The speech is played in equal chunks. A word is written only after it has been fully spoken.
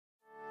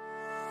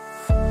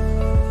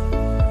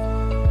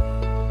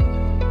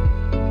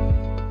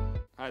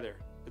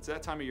It's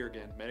that time of year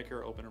again,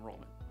 Medicare Open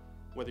Enrollment.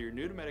 Whether you're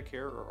new to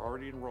Medicare or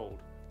already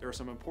enrolled, there are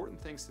some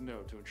important things to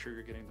know to ensure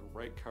you're getting the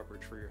right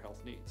coverage for your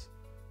health needs.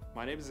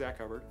 My name is Zack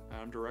Hubbard, and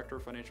I'm Director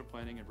of Financial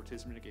Planning and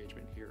Participant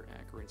Engagement here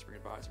at Greenspring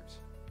Advisors.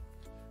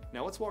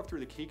 Now let's walk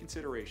through the key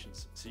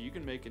considerations so you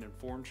can make an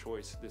informed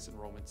choice this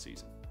enrollment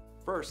season.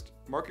 First,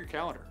 mark your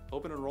calendar.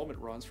 Open enrollment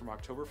runs from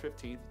October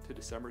 15th to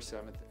December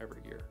 7th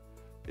every year.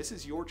 This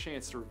is your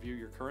chance to review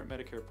your current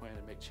Medicare plan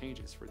and make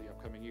changes for the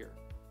upcoming year.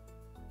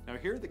 Now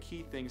here are the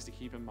key things to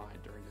keep in mind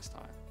during this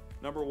time.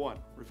 Number 1,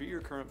 review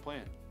your current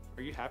plan.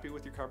 Are you happy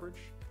with your coverage?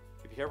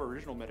 If you have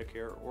original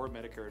Medicare or a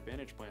Medicare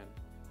Advantage plan,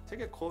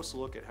 take a close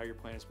look at how your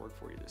plan has worked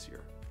for you this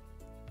year.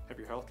 Have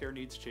your healthcare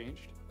needs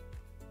changed?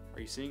 Are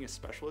you seeing a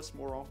specialist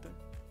more often?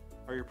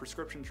 Are your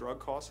prescription drug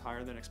costs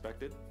higher than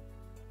expected?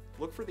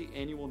 Look for the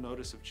annual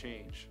notice of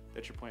change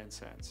that your plan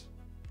sends.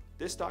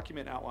 This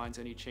document outlines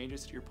any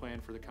changes to your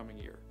plan for the coming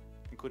year,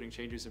 including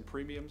changes in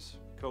premiums,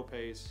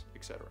 copays,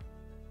 etc.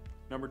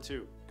 Number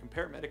 2,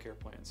 compare Medicare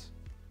plans.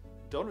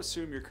 Don't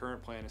assume your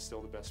current plan is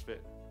still the best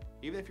fit.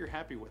 Even if you're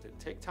happy with it,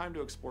 take time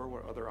to explore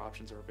what other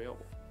options are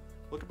available.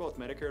 Look at both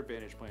Medicare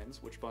Advantage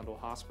plans, which bundle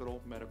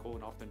hospital, medical,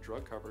 and often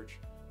drug coverage,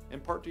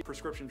 and Part D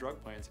prescription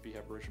drug plans if you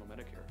have original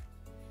Medicare.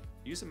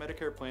 Use the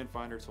Medicare Plan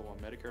Finder tool on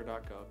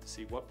Medicare.gov to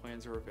see what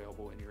plans are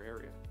available in your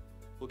area.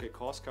 Look at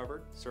costs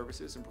covered,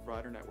 services, and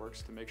provider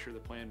networks to make sure the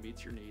plan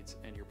meets your needs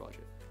and your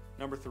budget.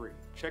 Number 3,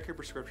 check your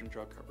prescription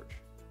drug coverage.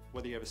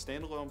 Whether you have a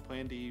standalone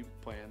Plan D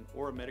plan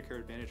or a Medicare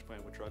Advantage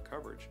plan with drug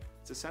coverage,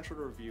 it's essential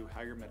to review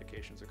how your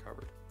medications are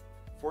covered.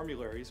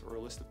 Formularies or a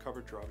list of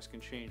covered drugs can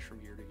change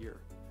from year to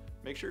year.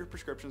 Make sure your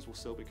prescriptions will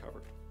still be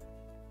covered.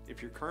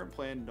 If your current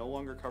plan no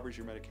longer covers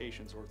your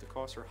medications or if the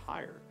costs are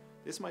higher,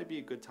 this might be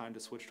a good time to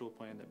switch to a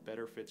plan that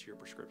better fits your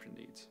prescription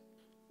needs.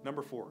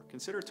 Number 4,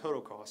 consider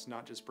total costs,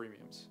 not just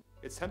premiums.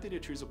 It's tempting to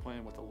choose a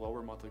plan with a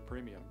lower monthly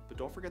premium, but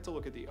don't forget to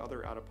look at the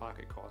other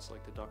out-of-pocket costs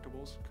like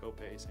deductibles,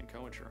 copays, and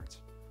coinsurance.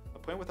 A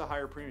plan with a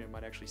higher premium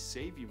might actually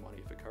save you money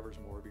if it covers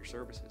more of your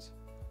services.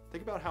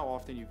 Think about how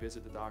often you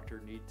visit the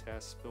doctor, need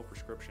tests, fill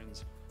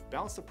prescriptions.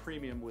 Balance the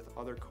premium with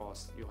other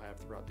costs you'll have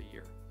throughout the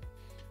year.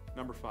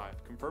 Number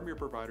 5, confirm your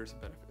providers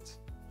and benefits.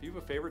 If you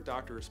have a favorite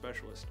doctor or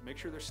specialist, make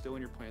sure they're still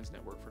in your plan's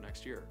network for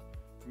next year.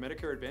 For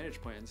Medicare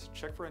Advantage plans,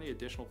 check for any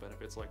additional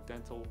benefits like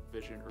dental,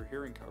 vision, or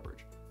hearing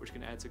coverage, which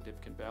can add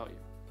significant value.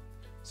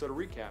 So to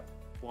recap,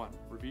 1,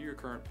 review your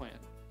current plan.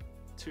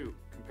 2,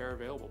 compare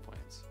available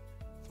plans.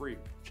 3,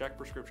 check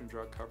prescription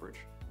drug coverage.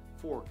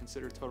 4,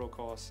 consider total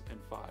costs. And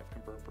 5,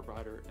 confirm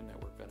provider and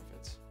network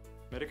benefits.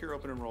 Medicare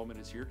Open Enrollment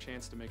is your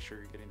chance to make sure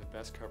you're getting the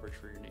best coverage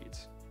for your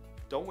needs.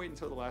 Don't wait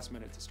until the last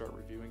minute to start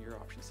reviewing your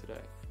options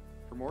today.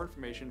 For more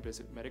information,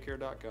 visit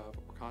Medicare.gov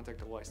or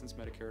contact a licensed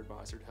Medicare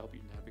advisor to help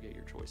you navigate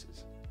your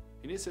choices.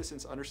 If you need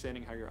assistance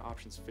understanding how your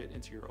options fit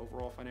into your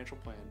overall financial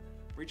plan,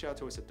 reach out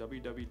to us at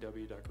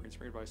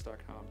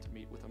www.greenspringadvice.com to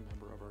meet with a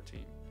member of our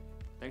team.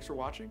 Thanks for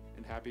watching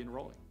and happy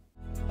enrolling.